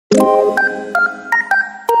Hello,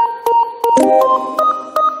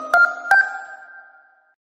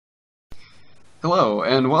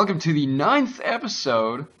 and welcome to the 9th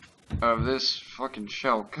episode of this fucking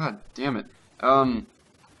show. God damn it. When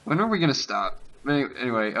are we gonna stop?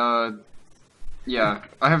 Anyway, yeah,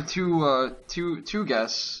 I have two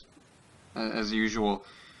guests, as usual,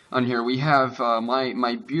 on here. We have,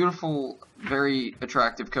 my beautiful, very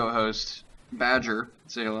attractive co-host, Badger.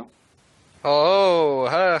 Say hello. Oh,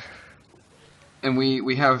 huh. And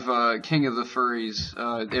we have, King of the Furries,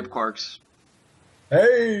 Ipquarx.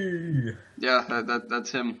 Hey! Yeah, that's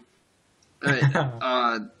him.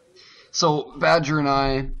 So Badger and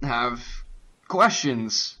I have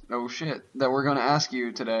questions. Oh shit, that we're gonna ask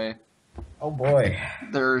you today. Oh boy.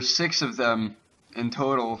 There are 6 of them in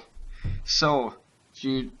total. So, if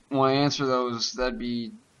you want to answer those, that'd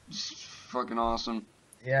be just fucking awesome.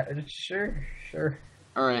 Yeah, sure.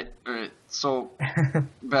 All right. So,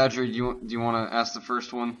 Badger, do you want to ask the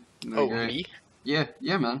first one? Oh, Okay. me?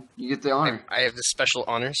 Yeah, man. You get the honor. I have the special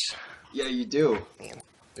honors. Yeah, you do. Man,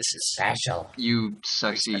 this is Special. You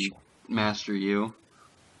sexy special. master, you.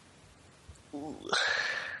 Ooh.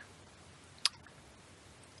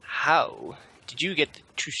 How did you get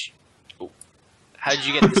to? How did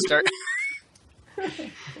you get to start?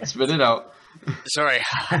 Spit it out. Sorry,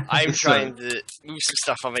 I'm It's trying to move some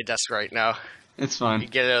stuff on my desk right now. It's fine. You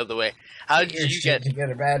get it out of the way. How did Your you shit get?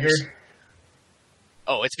 together, Badger?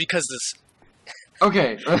 Oh, it's because this.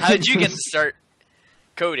 Okay. How did you get to start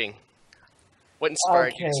coding? What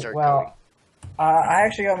inspired you to start coding? I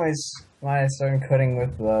actually got my starting coding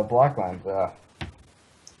with Brockrand.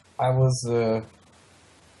 I was,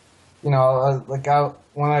 when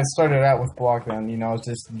I started out with Brockrand, I was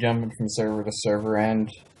just jumping from server to server, and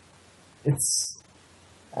I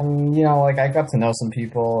got to know some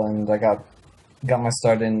people, and I got my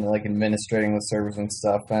start in administrating the servers and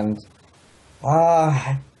stuff, and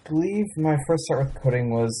I believe my first start with coding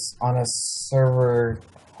was on a server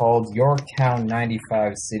called Yorktown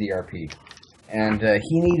 95 City RP, and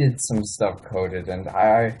he needed some stuff coded, and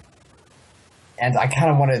I kind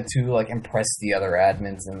of wanted to impress the other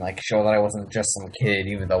admins and show that I wasn't just some kid,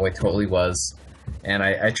 even though I totally was. And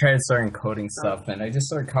I tried starting coding stuff, and I just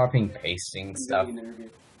started copying, pasting stuff,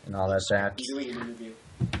 and all that jazz.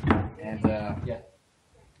 And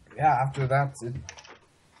after that,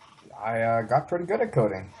 I got pretty good at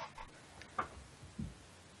coding.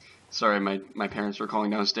 Sorry, my parents were calling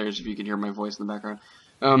downstairs. If you could hear my voice in the background.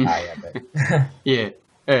 Yeah.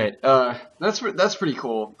 All right. That's pretty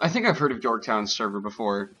cool. I think I've heard of Yorktown's server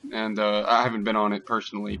before, and I haven't been on it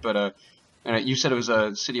personally. But you said it was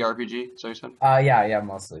a city RPG. So you said? Yeah,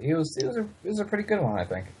 mostly. It was a pretty good one, I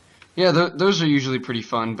think. Yeah, those are usually pretty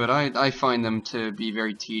fun, but I find them to be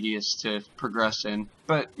very tedious to progress in.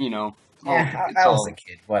 But I was a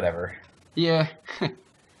kid. Whatever. Yeah.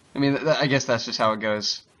 I mean, I guess that's just how it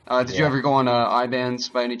goes. Did you ever go on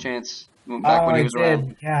iBands by any chance? Back when he was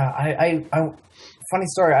around? Yeah, I funny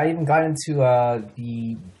story, I even got into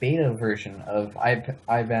the beta version of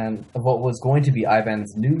IBAN, of what was going to be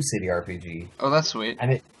IBAN's new city RPG. Oh, that's sweet.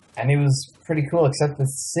 And it was pretty cool, except the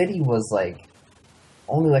city was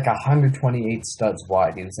only 128 studs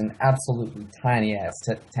wide. It was an absolutely tiny ass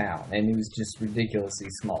town, and it was just ridiculously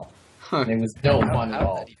small. And it was no fun at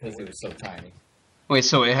all because it was so tiny. Wait,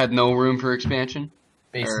 so it had no room for expansion?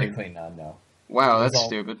 Basically none, no. Wow, that's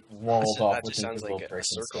stupid. Walled off That with just sounds like a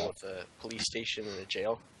circle stuff. with a police station and a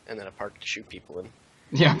jail, and then a park to shoot people in.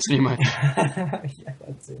 Yeah, pretty much. Yeah,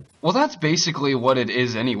 that's it. Well, that's basically what it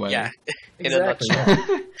is anyway. Yeah, in Exactly. a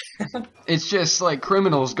nutshell. It's just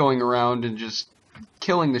criminals going around and just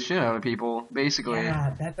killing the shit out of people, basically.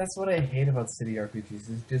 Yeah, that's what I hate about city RPGs.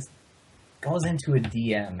 It just goes into a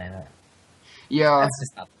DM, and Yeah. that's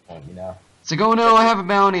just not the point, It's like, oh no, I have a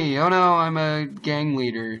bounty. Oh no, I'm a gang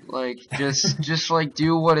leader. Just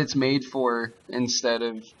do what it's made for instead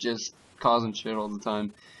of just causing shit all the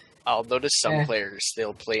time. I'll notice some players,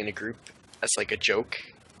 they'll play in a group as a joke,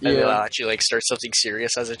 and they'll actually start something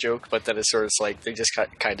serious as a joke, but then it's sort of they just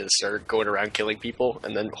kind of start going around killing people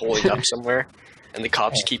and then holding up somewhere, and the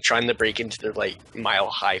cops keep trying to break into their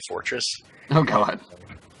mile-high fortress. Oh god.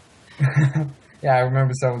 Yeah, I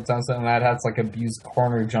remember several times that I'd have to abuse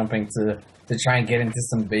corner jumping to try and get into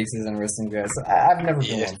some bases and wrestling guys. I've never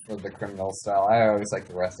been one for the criminal style. I always like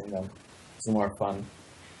the wrestling them. It's more fun.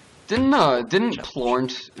 Didn't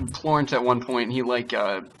Plornt at one point he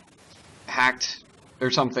hacked or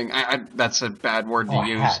something? That's a bad word to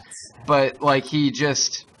use. Hacks. But he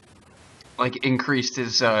just increased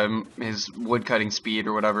his wood cutting speed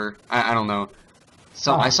or whatever. I don't know.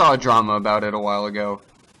 So I saw a drama about it a while ago.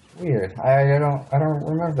 Weird. I don't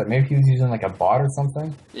remember that. Maybe he was using like a bot or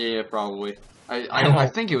something. Yeah, probably. I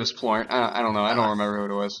think it was Plorn. I don't know. I don't remember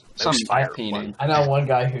who it was. Some IP name. I know one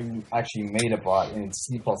guy who actually made a bot in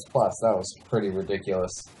C++. That was pretty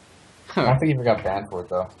ridiculous. I don't think he ever got banned for it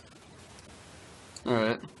though.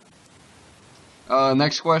 All right.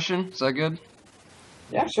 Next question. Is that good?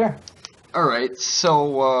 Yeah, sure. All right.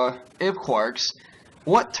 So, Ipquarx,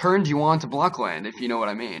 what turned you on to Blockland, if you know what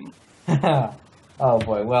I mean? Oh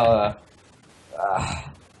boy. Well,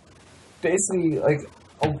 basically, like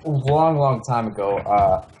a long time ago,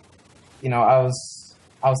 I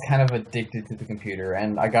was kind of addicted to the computer,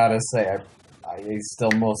 and I gotta say, I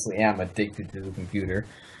still mostly am addicted to the computer.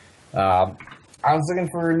 I was looking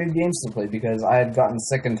for new games to play because I had gotten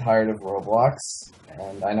sick and tired of Roblox,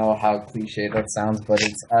 and I know how cliche that sounds, but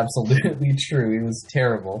it's absolutely true. It was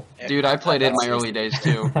terrible. Dude, I played it in my early days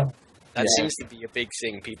too. That seems to be a big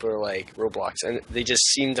thing. People are like Roblox, and they just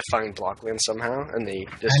seem to find Blockland somehow, and they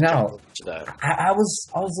just know. to that. I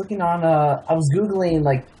was looking on I was googling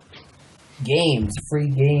like games, free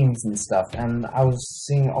games and stuff, and I was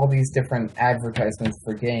seeing all these different advertisements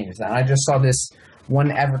for games, and I just saw this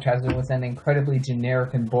one advertisement with an incredibly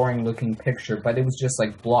generic and boring looking picture, but it was just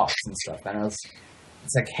like blocks and stuff, and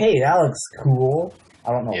it's like, hey, that looks cool.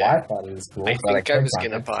 I don't know why I thought it was cool. I think I was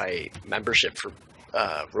gonna buy membership for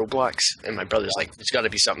Roblox, and my brother's like, there's got to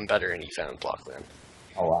be something better, and he found Blockland.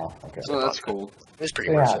 Oh wow, okay. So that's cool. It's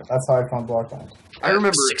pretty much it. That's how I found Brockrand. I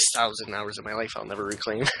remember 6,000 hours of my life I'll never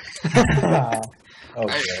reclaim.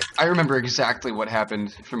 Okay. I remember exactly what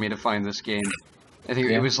happened for me to find this game. I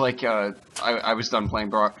think it was like I was done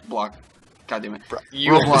playing God damn it,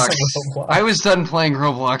 Roblox. I was done playing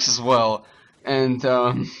Roblox as well, and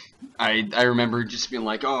I remember just being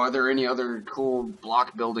like, oh, are there any other cool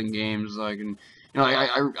block building games? Like, and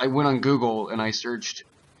I went on Google and I searched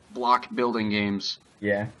block building games.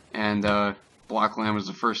 Yeah. And Blockland was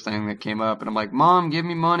the first thing that came up, and I'm like, Mom, give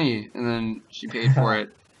me money, and then she paid for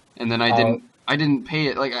it, and then I didn't pay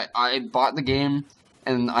it. Like I bought the game,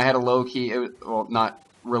 and I had a low key, well, not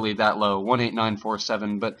really that low,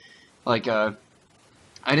 18947, but like I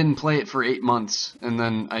didn't play it for 8 months, and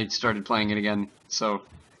then I started playing it again. So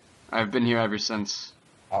I've been here ever since.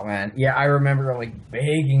 Oh man, yeah, I remember like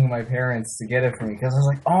begging my parents to get it for me because I was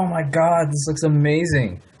like, "Oh my god, this looks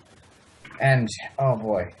amazing!" And oh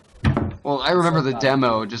boy. Well, I remember the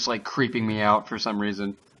demo just like creeping me out for some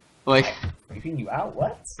reason. Like creeping you out?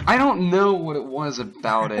 What? I don't know what it was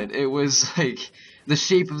about it. It was like the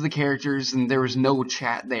shape of the characters, and there was no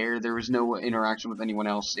chat there. There was no interaction with anyone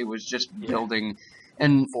else. It was just building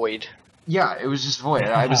and void. Yeah, it was just void.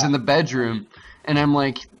 I was in the bedroom, and I'm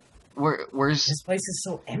like, where's this place is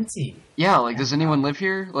so empty. Yeah, like does anyone live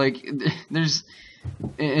here? Like there's,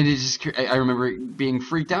 and it just I remember being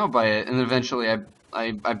freaked out by it, and eventually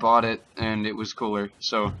I bought it, and it was cooler.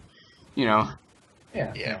 So, you know.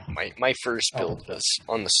 Yeah. My first build was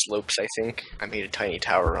on the slopes, I think. I made a tiny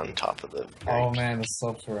tower on top of the... Oh man, the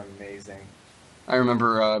slopes were amazing. I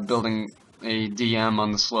remember building a DM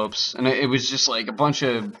on the slopes, and it was just like a bunch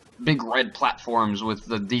of big red platforms with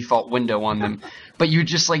the default window on them. But you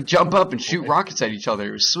just like jump up and shoot rockets at each other.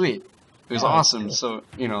 It was sweet. It was awesome. Cool. So,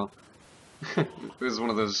 you know, it was one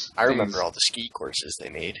of those I remember all the ski courses they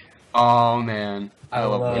made. Oh man. I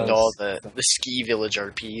love and all the ski village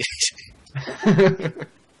RPs. I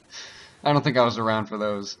don't think I was around for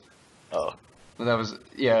those. Oh, but that was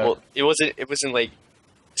Well, it wasn't like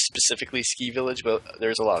specifically ski village, but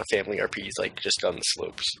there's a lot of family RPs like just on the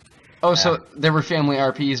slopes. Oh, so there were family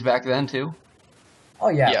RPs back then too? Oh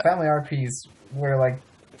yeah. Family RPs were like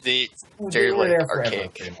they're like there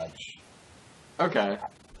archaic. pretty much. Okay.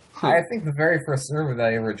 I think the very first server that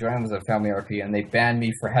I ever joined was a family RP, and they banned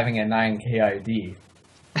me for having a 9K ID.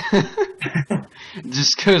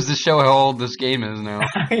 Just goes to show how old this game is now.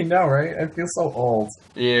 I know, right? I feel so old.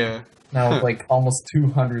 Yeah. Now with like almost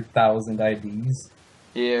 200,000 IDs.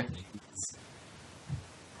 Yeah.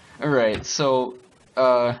 All right, so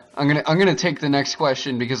I'm gonna take the next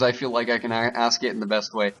question because I feel like I can ask it in the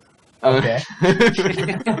best way. Okay.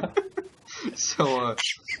 So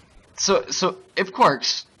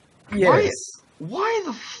Ipquarx, yes. Why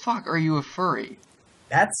the fuck are you a furry?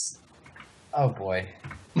 That's... Oh boy.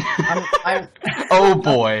 Oh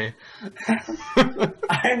boy.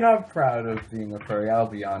 I'm not proud of being a furry, I'll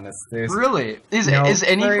be honest. Really? Is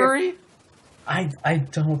any furry? I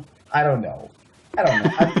don't know.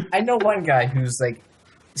 I know one guy who's like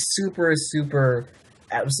super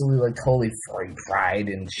absolutely like totally furry pride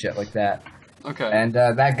and shit like that. Okay. And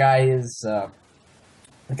that guy is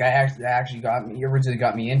the guy actually originally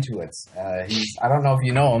got me into it. I don't know if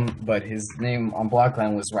you know him, but his name on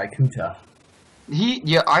Blockland was Raikuta.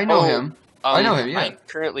 I know him. I know him, yeah. I'm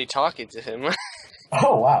currently talking to him.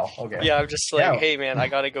 Oh, wow. Okay. Yeah, I'm just like, hey man, I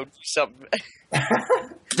gotta go do something.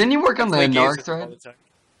 Didn't you work on the Play games Narg with him all thread? the time.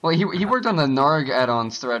 Well, he worked on the Narg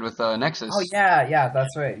add-ons thread with Nexus. Oh, yeah,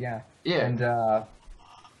 that's right, yeah. Yeah. And,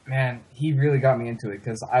 man, he really got me into it,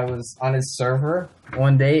 because I was on his server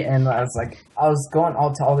one day, and I was going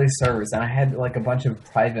out to all these servers, and I had, like, a bunch of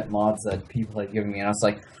private mods that people had given me, and I was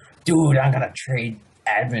like, dude, I'm gonna trade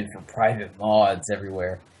admin for private mods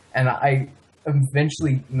everywhere. And I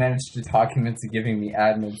eventually managed to talk him into giving me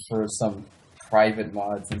admin for some private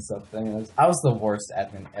mods and stuff. I mean, I was the worst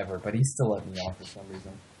admin ever, but he still let me off for some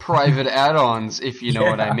reason. Private add-ons, if you know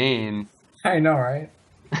what I mean. I know, right?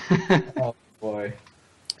 Oh, boy.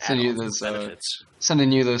 Sending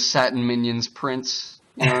you those Satin Minions prints.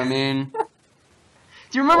 You know what I mean?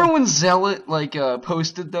 Do you remember when Zealot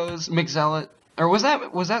posted those? McZealot, or was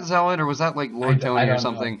that Zealot, or was that like Lord Tony or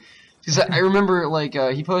something? Because I remember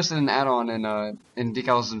he posted an add-on in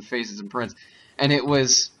Decals and Faces and Prints, and it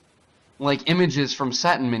was like images from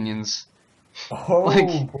Satin Minions.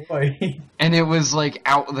 Oh boy! And it was like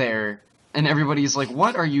out there, and everybody's like,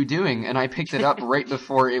 "What are you doing?" And I picked it up right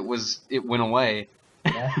before it went away.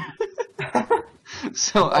 Yeah.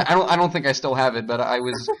 So I don't think I still have it, but I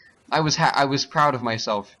was proud of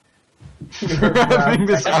myself for having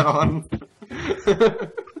this add-on.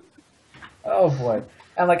 Oh boy!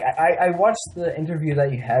 And like I watched the interview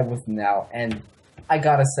that you had with him now, and I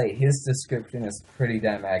gotta say his description is pretty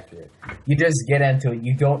damn accurate. You just get into it,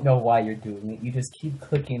 you don't know why you're doing it, you just keep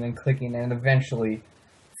clicking and clicking, and eventually,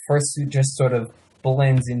 fursuit just sort of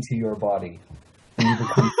blends into your body, and you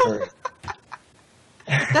become furry.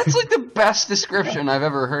 That's like the best description I've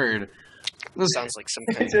ever heard. Sounds like some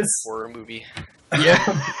kind of horror movie.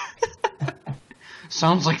 Yeah.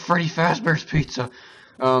 Sounds like Freddy Fazbear's Pizza.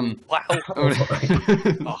 Wow.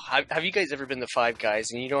 Have you guys ever been to Five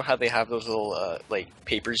Guys, and you know how they have those little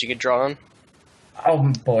papers you can draw on?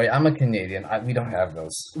 Oh boy, I'm a Canadian. We don't have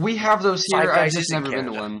those. We have those here. Five Guys I've just never been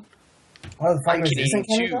to one. Oh, the Five I'm Guys Canadian is in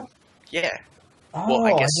Canada? too. Yeah. Oh, well,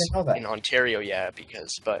 I guess didn't know that. in Ontario, yeah,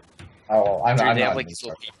 but I'm they not have like these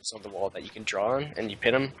little papers on the wall that you can draw on, and you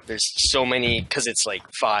pin them. There's so many, because it's like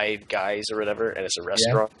Five Guys or whatever, and it's a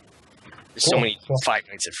restaurant. Yeah. There's so many Five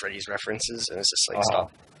Nights at Freddy's references, and it's just like,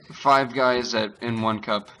 stop. Five Guys in one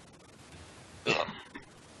cup.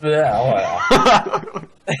 Yeah.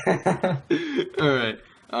 Alright.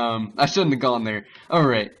 I shouldn't have gone there.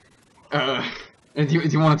 Alright. Do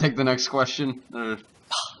you want to take the next question?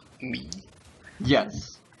 Me?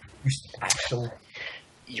 Yes. Actually.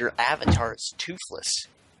 Your avatar is toothless.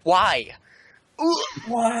 Why?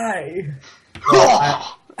 Why?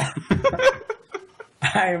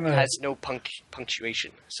 It has no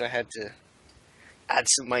punctuation, so I had to add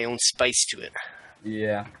some of my own spice to it.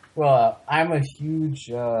 Yeah. Well, I'm a huge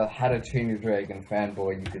How to Train Your Dragon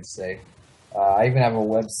fanboy, you could say. I even have a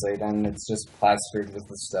website, and it's just plastered with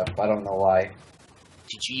the stuff. I don't know why.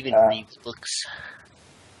 Did you even read the books?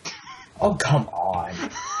 Oh, come on.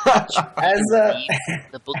 As a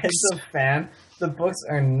fan, the books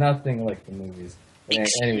are nothing like the movies.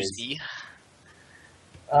 Excuse me.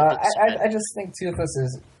 I just think Toothless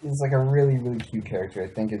is like a really, really cute character. I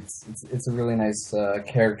think it's a really nice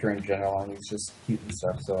character in general, and he's just cute and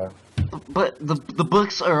stuff. So, but the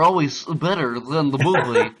books are always better than the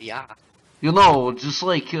movie. Yeah. You know, just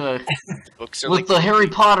like the books are with like the Harry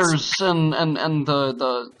Potters and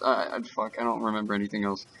the fuck, I don't remember anything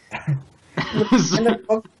else.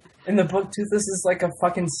 In the book, Toothless is like a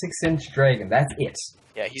fucking 6-inch dragon. That's it.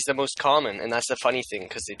 Yeah, he's the most common, and that's the funny thing,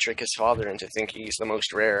 because they trick his father into thinking he's the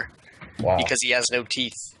most rare. Wow. Because he has no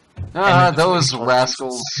teeth. Those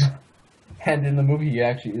rascals. And in the movie, he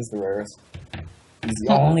actually is the rarest. He's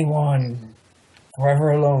the only one.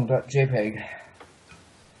 Forever alone. JPEG.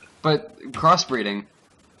 But crossbreeding.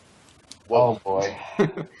 Oh boy.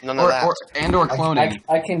 None of that. Or cloning.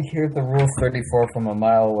 I can hear the Rule 34 from a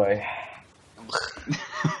mile away.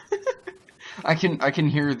 I can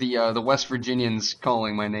hear the West Virginians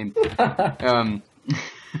calling my name.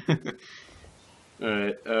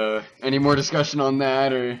 Alright, any more discussion on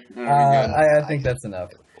that, or? I think that's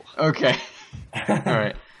enough. Okay.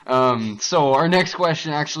 Alright. So our next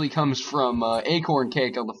question actually comes from Acorn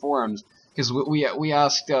Cake on the forums, because we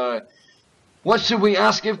asked, what should we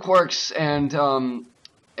ask Ipquarx, and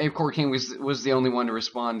Acorn King was the only one to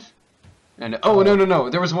respond. And no,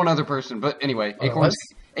 there was one other person, but anyway,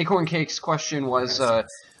 Acorn Cake's question was,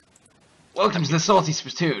 welcome to the Salty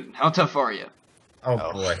Spittoon. How tough are you?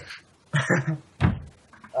 Oh boy.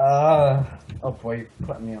 Oh boy, you're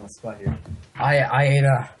putting me on the spot here. I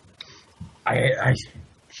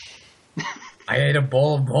ate a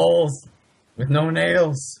bowl of bowls. With no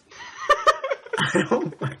nails. I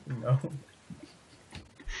don't fucking know.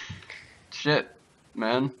 Shit,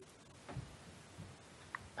 man.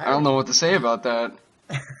 I don't know what to say about that.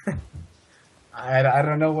 I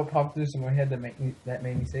don't know what popped into my head that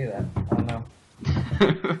made me say that. I don't know.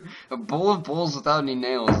 A bowl of bowls without any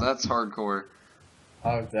nails, that's hardcore.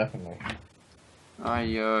 Oh, definitely.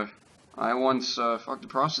 I once fucked a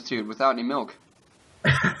prostitute without any milk.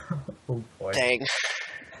 Oh boy. Dang.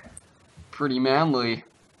 Pretty manly.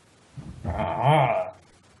 Ah.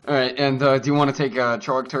 Alright, and do you want to take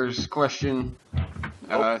Charlocter's question?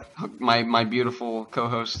 My beautiful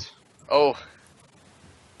co-host. Oh.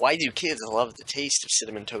 Why do kids love the taste of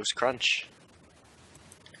Cinnamon Toast Crunch?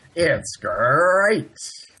 It's great.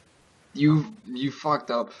 You fucked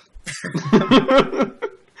up.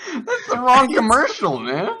 That's the wrong commercial,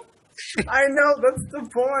 man. I know, that's the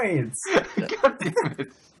point. God damn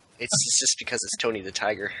it. It's just because it's Tony the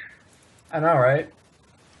Tiger. I know, right?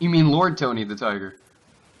 You mean Lord Tony the Tiger?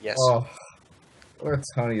 Yes. Oh, Lord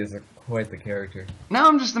Tony is quite the character. Now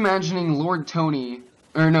I'm just imagining Lord Tony,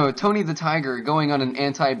 or no, Tony the Tiger going on an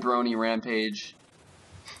anti-brony rampage.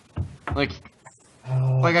 Like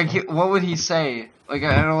I can't, what would he say? Like,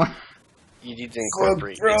 I don't. You need to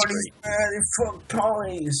incorporate. It's great. Fuck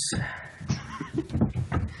ponies.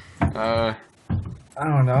 Uh, I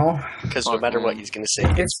don't know. Because no matter what he's going to say,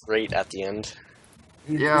 it's great at the end.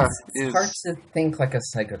 Yeah, it's hard to think like a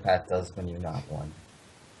psychopath does when you're not one.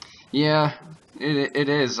 Yeah, it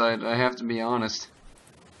is. I have to be honest.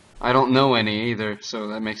 I don't know any either, so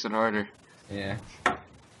that makes it harder. Yeah.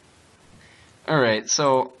 Alright,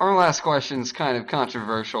 so our last question's kind of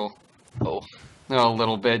controversial. Oh. A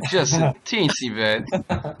little bit, just a teensy bit.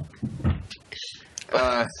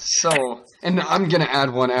 And I'm gonna add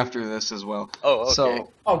one after this as well. Oh, okay.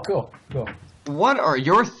 So, cool. what are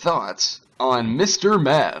your thoughts on Mr.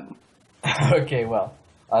 Man? Okay, well,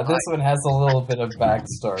 this one has a little bit of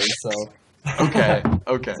backstory, so... Okay.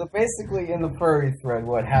 So basically, in the furry thread,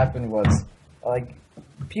 what happened was, like,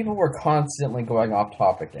 people were constantly going off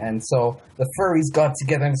topic, and so the furries got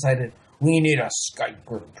together and decided, we need a Skype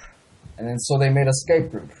group. And then so they made a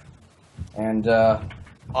Skype group. And,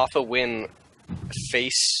 off a win,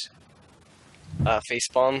 Facebomb,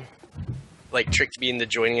 like, tricked me into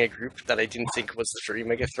joining a group that I didn't think was the furry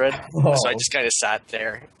mega thread. Oh. So I just kind of sat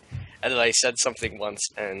there, and then I said something once,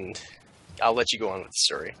 and I'll let you go on with the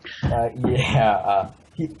story.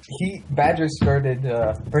 Badger started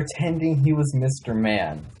pretending he was Mr.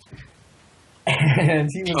 Man. And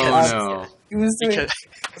he was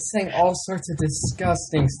saying all sorts of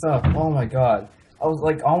disgusting stuff. Oh my god. I was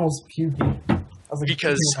like almost puking.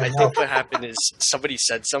 Because I think what happened is somebody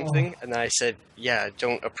said something, and then I said, yeah,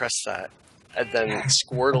 don't oppress that. And then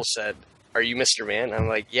Squirtle said, are you Mr. Man? I'm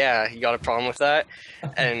like, yeah, you got a problem with that?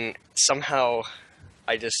 And somehow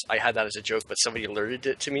I had that as a joke, but somebody alerted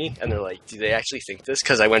it to me, and they're like, do they actually think this?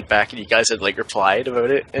 Because I went back and you guys had like replied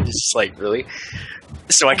about it, and it's just like, really?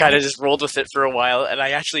 So I kind of just rolled with it for a while, and I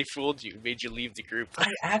actually fooled you, made you leave the group. I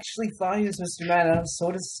actually thought he was Mr. Man, and I was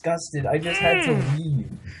so disgusted. I just had to leave.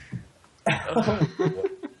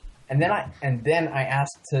 And then I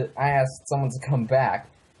asked someone to come back,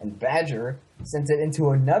 and Badger sent it into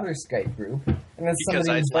another Skype group, and then because somebody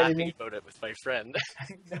I was invited laughing me about it with my friend.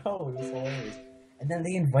 I know, it was hilarious. And then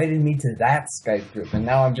they invited me to that Skype group, and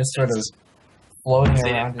now I'm just sort of floating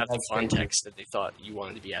They around didn't in have that the Skype group. context that they thought you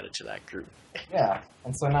wanted to be added to that group. Yeah,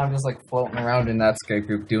 and so now I'm just like floating around in that Skype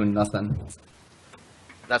group doing nothing.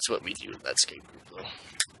 That's what we do with that skate group, though.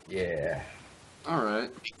 Yeah.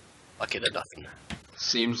 Alright. Lucky to nothing.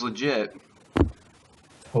 Seems legit.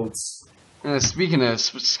 Totes. Speaking of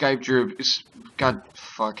Skype groups, God,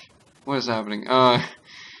 fuck. What is happening?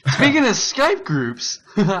 Speaking of Skype groups,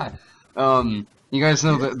 you guys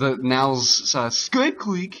know the Now's Skype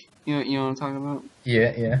clique? You know what I'm talking about?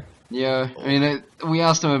 Yeah. Yeah, I mean, we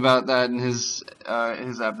asked him about that in his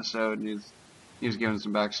episode, and he was giving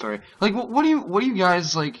some backstory. Like, what do you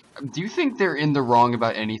guys, like, do you think they're in the wrong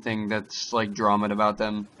about anything that's, like, dramaed about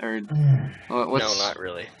them? Or, No, not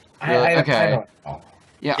really. Really? Okay. I don't know.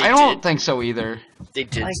 Yeah, They I don't did. think so either. They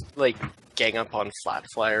did, like, gang up on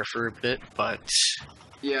Flatflyer for a bit, but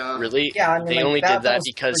Yeah. really, Yeah, I mean, they like, only that did that was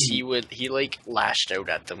because pretty- he, like, lashed out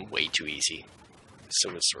at them way too easy. So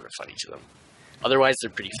it was sort of funny to them. Otherwise, they're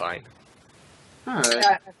pretty fine.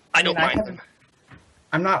 Alright. I don't mind them.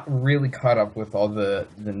 I'm not really caught up with all the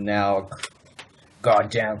Now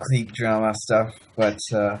goddamn clique drama stuff, but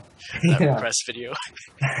That yeah. press video.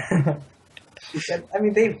 I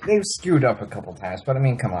mean, they've screwed up a couple times, but I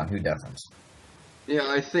mean, come on, who doesn't? Yeah,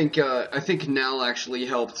 I think Nell actually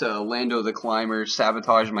helped Lando the Climber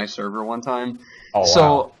sabotage my server one time. Oh, So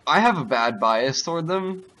wow. I have a bad bias toward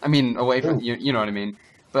them. I mean, away from Ooh. you know what I mean.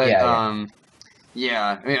 But Yeah.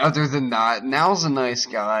 yeah. I mean, other than that, Nell's a nice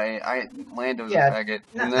guy. Lando's a Yeah, faggot,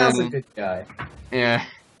 and Now's a then good guy. yeah,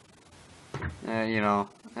 you know,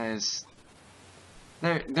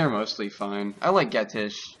 they're mostly fine. I like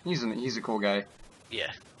Getish. He's a cool guy.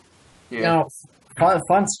 Yeah. Yeah. Now,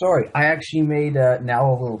 fun story. I actually made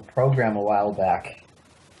now a little program a while back.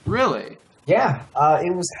 Really? Yeah,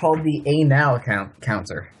 it was called the A Now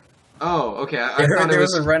counter. Oh, okay. I thought it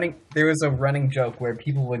was. There was a running joke where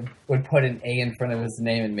people would put an A in front of his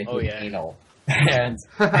name and make it anal. And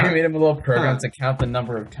I made him a little program to count the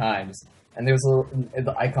number of times. And there was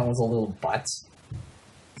the icon was a little butt.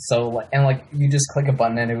 So you just click a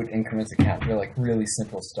button and it would increment the count. They're like really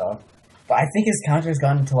simple stuff. But I think his counter's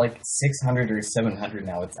gotten to like 600 or 700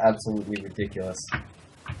 now. It's absolutely ridiculous.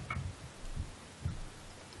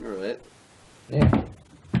 Alright. Yeah.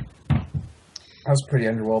 That was pretty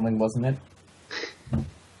underwhelming, wasn't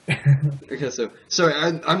it? Okay, so sorry,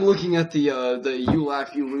 I'm looking at the "You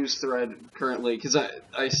Laugh You Lose" thread currently because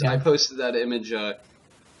I posted that image.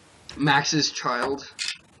 Max's child.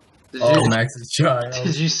 Max's child.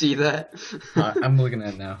 Did you see that? I'm looking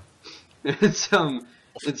at it now. It's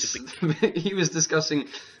he was discussing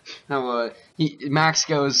how Max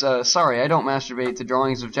goes, sorry, I don't masturbate to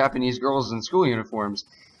drawings of Japanese girls in school uniforms.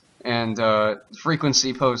 And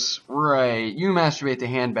Frequency posts, right, you masturbate to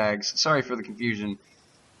handbags. Sorry for the confusion.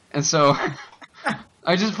 And so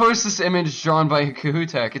I just posted this image drawn by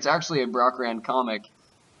Kahutek. It's actually a Brockrand comic.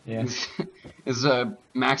 Yeah. It's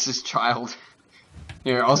Max's child.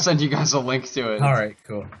 Here, I'll send you guys a link to it. Alright,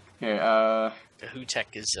 cool. Here,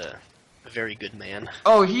 Hutek is a very good man.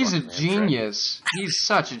 Oh, he's a genius. He's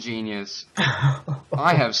such a genius.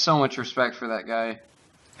 I have so much respect for that guy.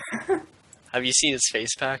 Have you seen his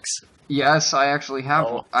face packs? Yes, I actually have.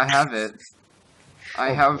 Oh. I have it.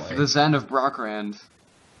 I have the Zen of Brockrand.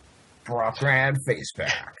 Brockrand face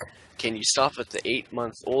pack. Can you stop at the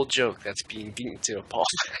 8-month-old joke that's being beaten to a pulp?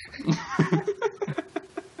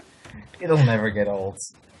 It'll never get old.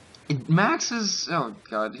 Max is. Oh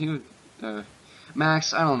god,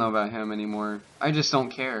 Max, I don't know about him anymore. I just don't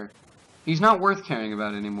care. He's not worth caring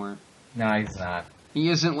about anymore. No, he's not. He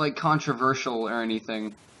isn't like controversial or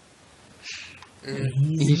anything.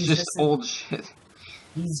 He's He's just old shit.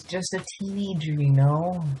 He's just a teenager, you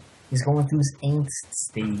know? He's going through his angst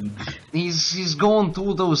stage. He's going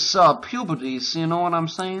through those puberties, you know what I'm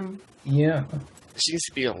saying? Yeah. There seems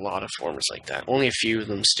to be a lot of formers like that. Only a few of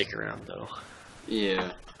them stick around, though.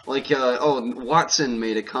 Yeah. Like, Watson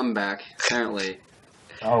made a comeback, apparently.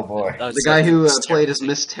 Oh boy. The guy who played as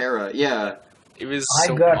Miss Terra, yeah. It was I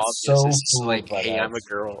so got obvious. so It's just fooled like, by hey, that. I'm a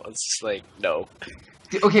girl. It's just like, no.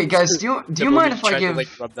 Okay, guys, do you mind if I give... to,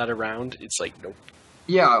 like, rub that around? It's like, nope.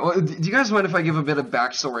 Yeah, well, do you guys mind if I give a bit of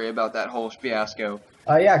backstory about that whole fiasco?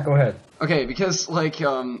 Yeah, go ahead. Okay, because, like,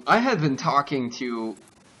 I had been talking to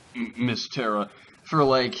Miss Terra for,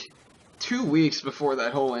 like, 2 weeks before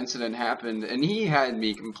that whole incident happened, and he had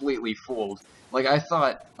me completely fooled. Like, I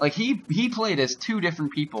thought, like, he played as 2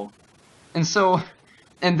 different people. And so,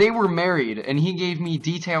 and they were married, and he gave me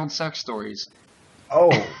detailed sex stories.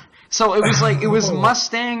 Oh. So it was like, it was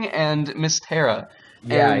Mustang and Miss Terra.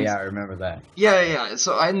 Yeah, And- I remember that. Yeah.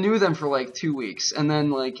 So I knew them for like 2 weeks, and then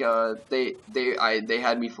like they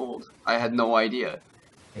had me fooled. I had no idea,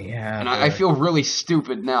 Yeah. and I feel really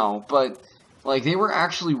stupid now. But like they were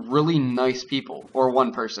actually really nice people, or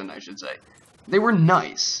one person I should say. They were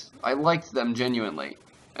nice. I liked them genuinely,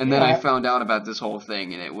 and then I Yeah. found out about this whole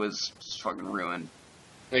thing, and it was just fucking ruined.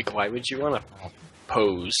 Like, why would you want to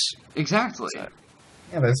pose? Exactly.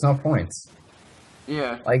 Yeah, there's no points.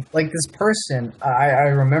 Yeah. Like this person, I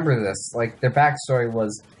remember this. Like, their backstory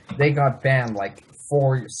was they got banned like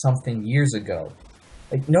 4-something years ago.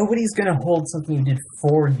 Like, nobody's gonna hold something you did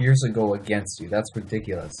 4 years ago against you. That's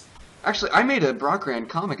ridiculous. Actually, I made a Brockrand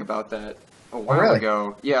comic about that a while really?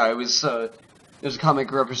 ago. Yeah, it was a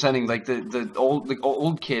comic representing like the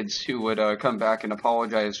old kids who would come back and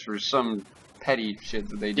apologize for some petty shit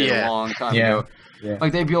that they did a Yeah. long time Yeah. ago. Yeah.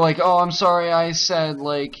 Like they'd be like, "Oh, I'm sorry, I said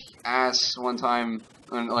like ass one time,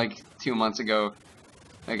 like 2 months ago.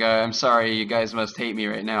 Like I'm sorry, you guys must hate me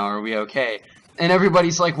right now. Are we okay?" And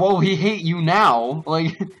everybody's like, "Well, we hate you now.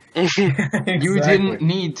 Like you didn't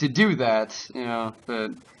need to do that, you know."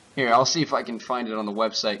 But here, I'll see if I can find it on the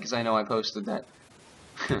website because I know I posted that.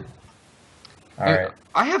 All right.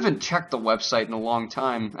 I haven't checked the website in a long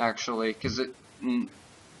time, actually, because it.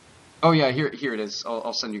 Oh yeah, here it is.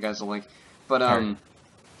 I'll send you guys a link. But Alright.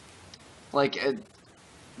 like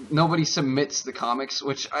nobody submits the comics,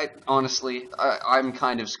 which I'm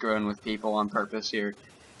kind of screwing with people on purpose here.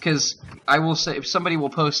 Because I will say, if somebody will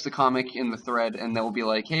post the comic in the thread and they'll be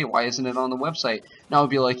like, hey, why isn't it on the website? And I'll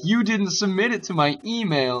be like, you didn't submit it to my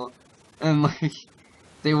email. And, like,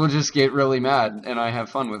 they will just get really mad, and I have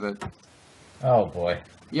fun with it. Oh, boy.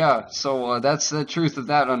 Yeah, so that's the truth of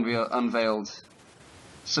that unveiled.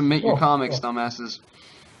 Submit your comics, dumbasses.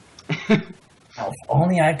 If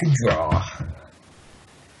only I could draw.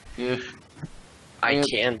 Yeah. I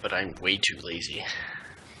can, but I'm way too lazy.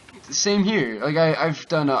 Same here. Like I've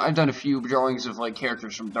done a few drawings of like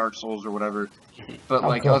characters from Dark Souls or whatever, but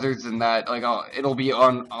like cool. other than that, like it'll be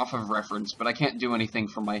off of reference, but I can't do anything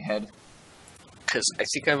from my head. Because I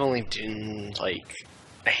think I've only done like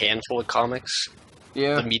a handful of comics.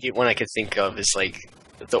 Yeah. The immediate one I could think of is like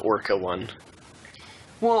the Orca one.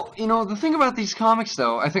 Well, you know, the thing about these comics,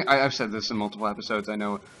 though, I think I've said this in multiple episodes, I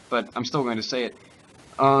know, but I'm still going to say it.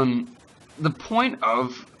 The point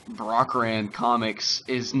of Brockrand comics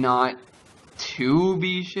is not to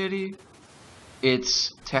be shitty.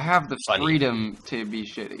 It's to have the freedom to be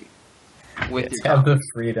shitty. With your have the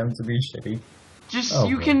freedom to be shitty. Just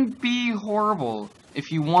you can be horrible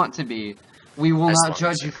if you want to be. We will not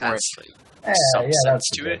judge you for it. Like, some sense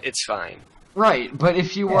to it, it's fine. Right, but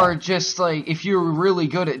if you are just like, if you're really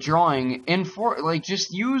good at drawing,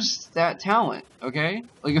 just use that talent, okay?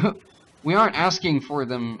 Like, we aren't asking for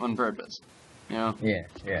them on purpose, you know?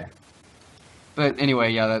 Yeah. But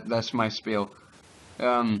anyway, yeah, that's my spiel.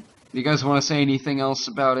 You guys want to say anything else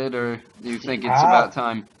about it, or do you think it's about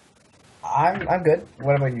time? I'm good.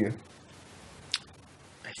 What about you?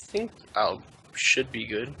 I think I should be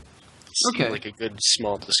good. Seemed like a good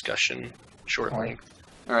small discussion, short length.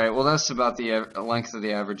 Alright, well that's about the length of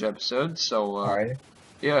the average episode, so, Alright.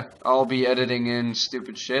 Yeah, I'll be editing in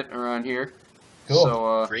stupid shit around here. Cool.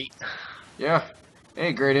 So, great. Yeah.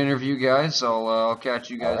 Hey, great interview, guys. I'll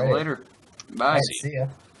catch you guys later. Bye. See ya.